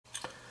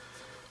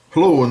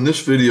Hello, in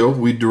this video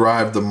we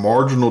derived the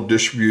marginal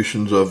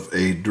distributions of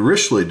a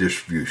Dirichlet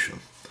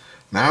distribution.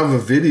 Now I have a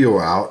video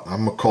out,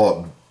 I'm going to call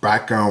it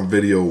background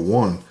video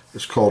 1.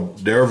 It's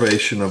called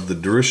derivation of the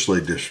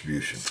Dirichlet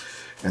distribution.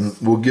 And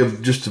we'll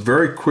give just a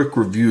very quick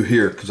review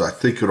here because I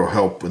think it'll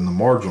help in the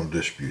marginal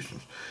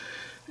distributions.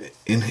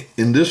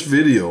 In this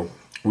video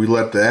we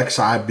let the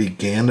xi be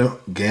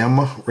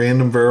gamma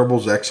random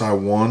variables,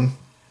 xi1,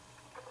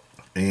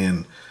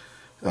 and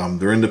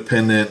they're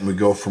independent, and we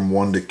go from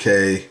 1 to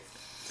k.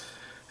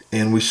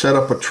 And we set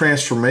up a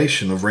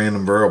transformation of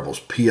random variables,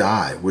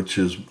 pi, which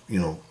is,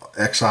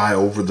 xi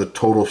over the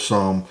total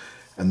sum,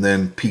 and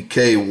then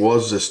pk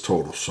was this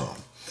total sum.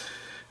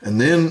 And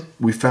then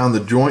we found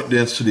the joint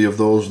density of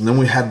those, and then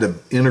we had to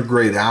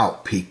integrate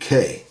out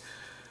pk.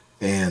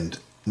 And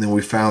then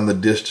we found the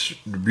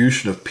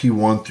distribution of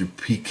p1 through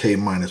pk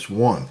minus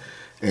 1.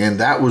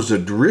 And that was a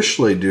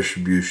Dirichlet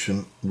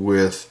distribution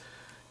with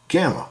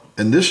gamma.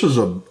 And this is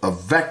a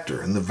vector,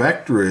 and the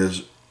vector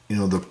is,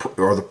 the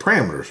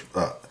parameters,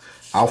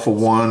 alpha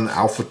 1,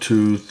 alpha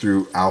 2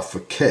 through alpha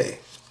k.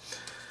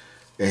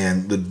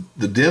 And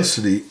the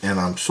density,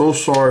 and I'm so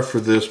sorry for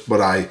this, but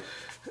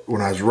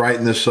when I was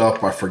writing this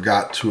up, I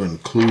forgot to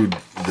include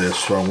this,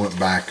 so I went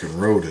back and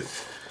wrote it.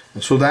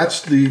 And so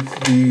that's the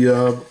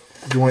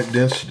joint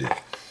density.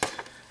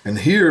 And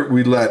here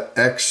we let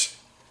x0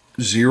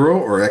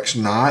 or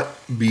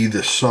x0 be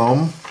the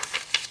sum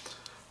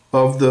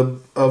of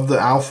the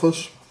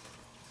alphas.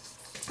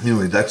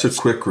 Anyway, that's a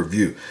quick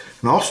review.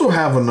 And I also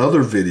have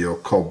another video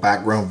called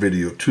background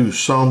video 2,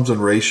 sums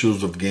and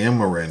ratios of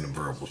gamma random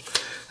variables.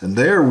 And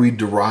there we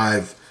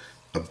derive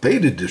a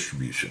beta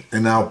distribution.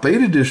 And now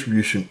beta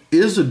distribution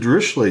is a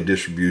Dirichlet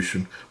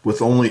distribution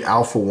with only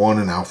alpha 1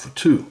 and alpha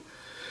 2.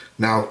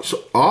 Now,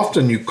 so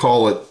often you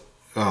call it,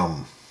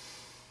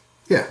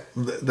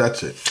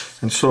 that's it.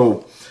 And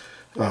so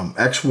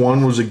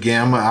x1 was a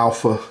gamma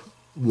alpha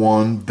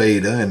 1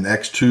 beta, and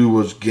x2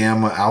 was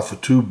gamma alpha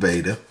 2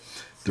 beta.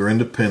 They're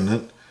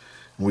independent.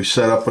 And we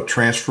set up a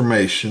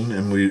transformation,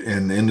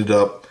 and ended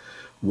up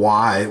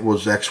y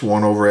was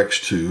x1 over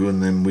x2,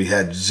 and then we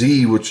had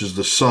z, which is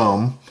the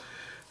sum,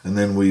 and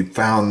then we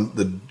found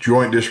the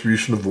joint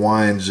distribution of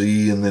y and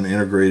z, and then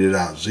integrated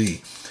out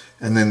z,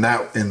 and then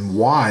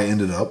y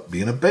ended up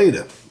being a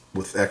beta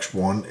with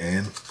x1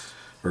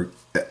 or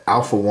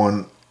alpha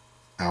 1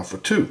 alpha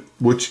 2,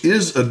 which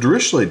is a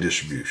Dirichlet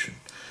distribution,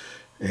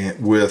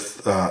 and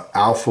with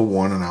alpha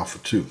 1 and alpha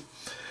 2.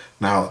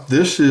 Now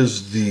this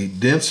is the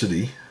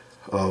density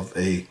of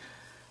a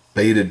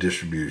beta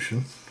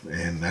distribution,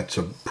 and that's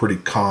a pretty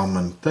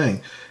common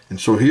thing. And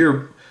so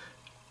here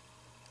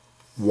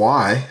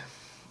y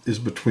is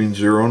between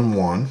 0 and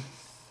 1,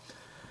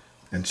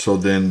 and so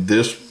then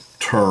this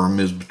term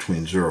is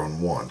between 0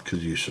 and 1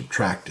 because you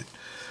subtract it.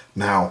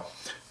 Now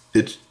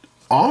it's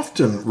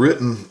often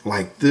written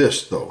like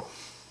this though.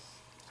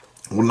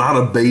 Well, not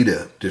a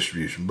beta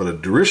distribution, but a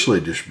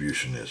Dirichlet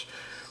distribution is,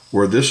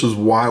 where this is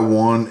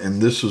y1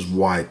 and this is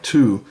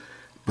y2,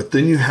 but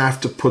then you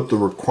have to put the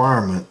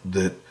requirement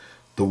that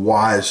the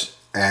y's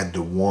add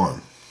to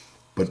 1.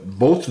 But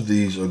both of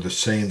these are the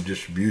same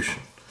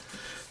distribution.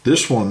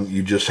 This one,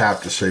 you just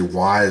have to say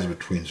y is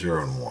between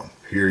 0 and 1.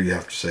 Here you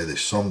have to say they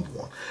summed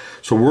 1.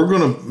 So we're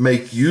going to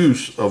make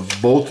use of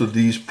both of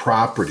these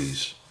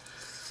properties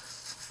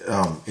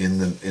in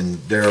the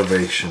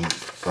derivation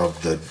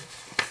of the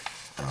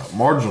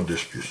marginal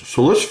distribution.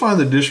 So let's find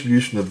the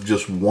distribution of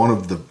just one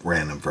of the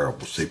random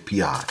variables, say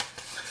pi.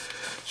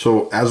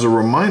 So as a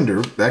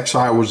reminder,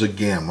 xi was a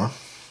gamma,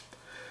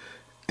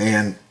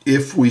 and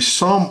if we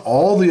sum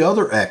all the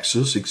other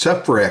x's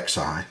except for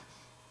xi,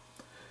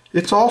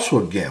 it's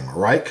also a gamma,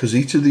 right? Because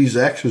each of these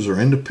x's are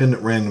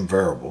independent random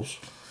variables,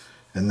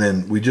 and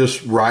then we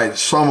just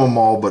sum them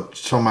all but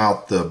sum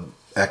out the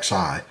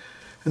xi,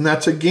 and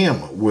that's a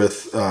gamma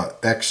with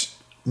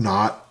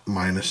x0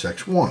 minus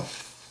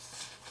x1.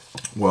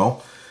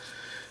 Well,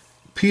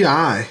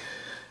 pi,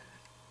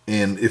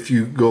 and if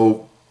you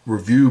go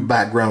review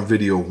background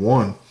video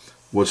 1,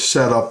 was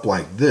set up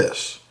like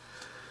this,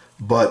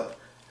 but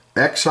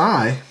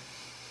xi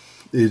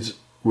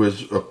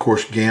was of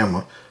course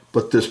gamma,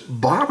 but this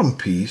bottom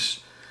piece,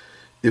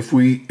 if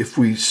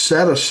we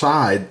set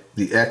aside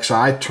the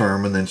xi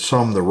term and then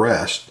sum the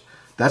rest,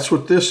 that's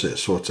what this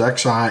is. So it's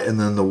xi and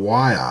then the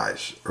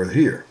yi's are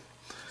here,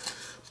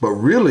 but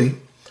really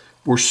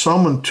we're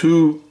summing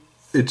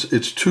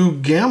it's two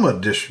gamma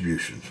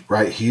distributions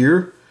right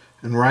here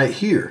and right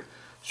here.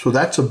 So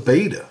that's a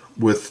beta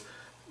with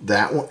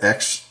that one,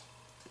 xi,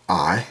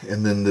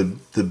 and then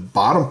the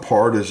bottom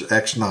part is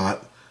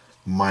x0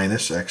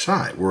 minus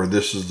xi, where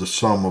this is the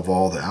sum of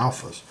all the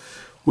alphas,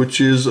 which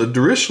is a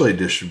Dirichlet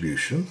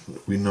distribution.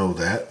 We know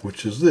that,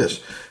 which is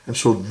this. And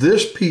so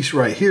this piece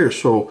right here,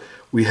 so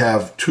we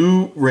have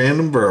two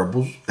random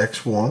variables,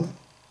 x1,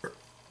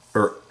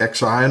 or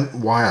xi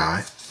and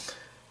yi,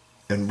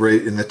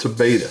 and it's a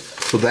beta.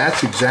 So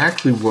that's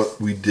exactly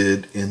what we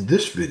did in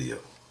this video,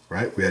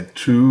 right? We had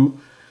two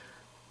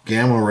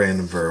gamma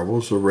random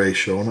variables, a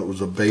ratio, and it was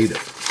a beta.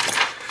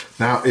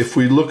 Now, if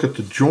we look at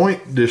the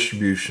joint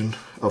distribution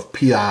of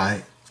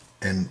pi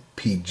and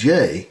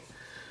pj,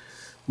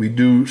 we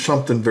do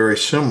something very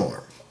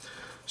similar.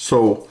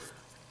 So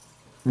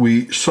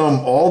we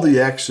sum all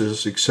the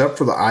x's except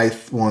for the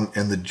ith one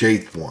and the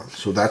jth one.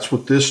 So that's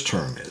what this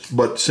term is.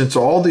 But since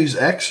all these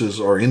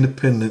x's are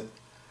independent,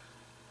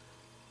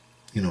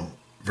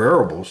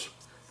 variables,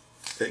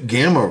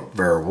 gamma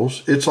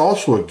variables, it's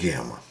also a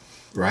gamma,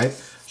 right?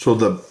 So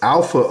the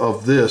alpha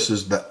of this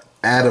is the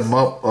atom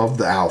up of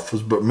the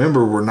alphas, but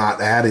remember we're not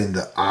adding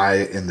the I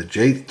and the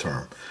jth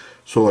term.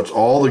 So it's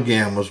all the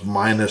gammas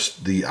minus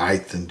the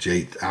ith and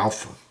jth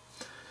alpha.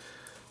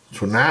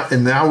 So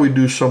now we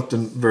do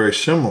something very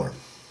similar.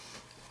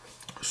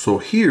 So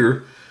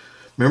here,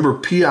 remember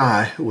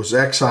pi was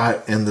xi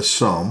and the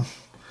sum,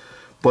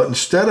 but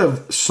instead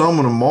of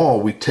summing them all,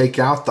 we take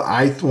out the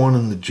ith one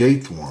and the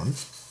jth one,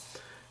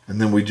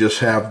 and then we just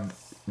have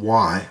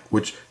y,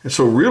 and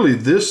so really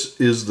this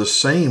is the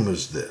same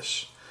as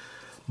this.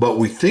 But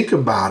we think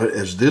about it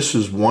as this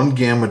is one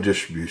gamma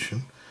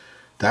distribution,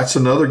 that's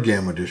another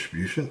gamma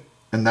distribution,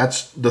 and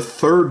that's the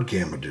third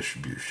gamma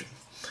distribution.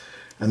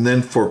 And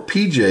then for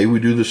pj, we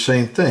do the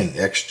same thing,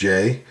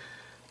 xj,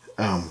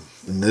 and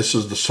this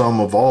is the sum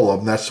of all of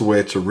them. That's the way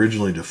it's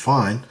originally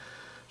defined.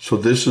 So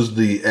this is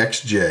the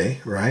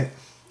xj, right?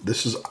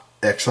 This is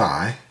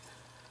xi,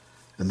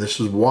 and this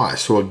is y.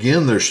 So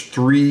again, there's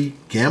three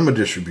gamma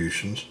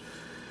distributions,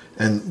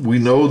 and we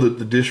know that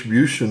the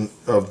distribution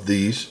of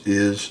these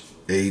is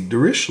a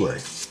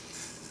Dirichlet.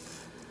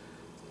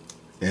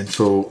 And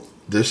so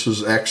this is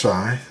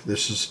xi,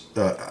 this is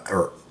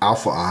or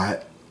alpha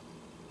I,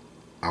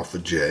 alpha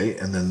j,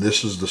 and then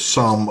this is the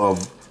sum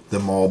of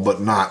them all,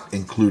 but not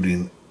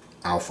including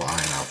alpha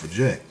I and alpha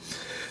j.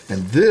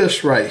 And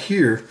this right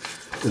here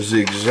is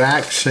the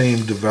exact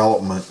same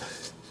development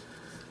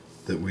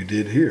that we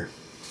did here.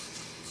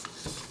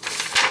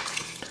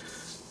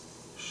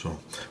 So,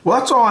 well,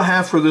 that's all I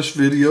have for this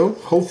video.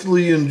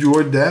 Hopefully you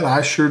enjoyed that.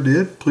 I sure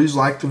did. Please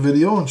like the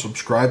video and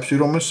subscribe so you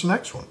don't miss the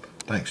next one.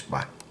 Thanks.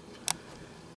 Bye.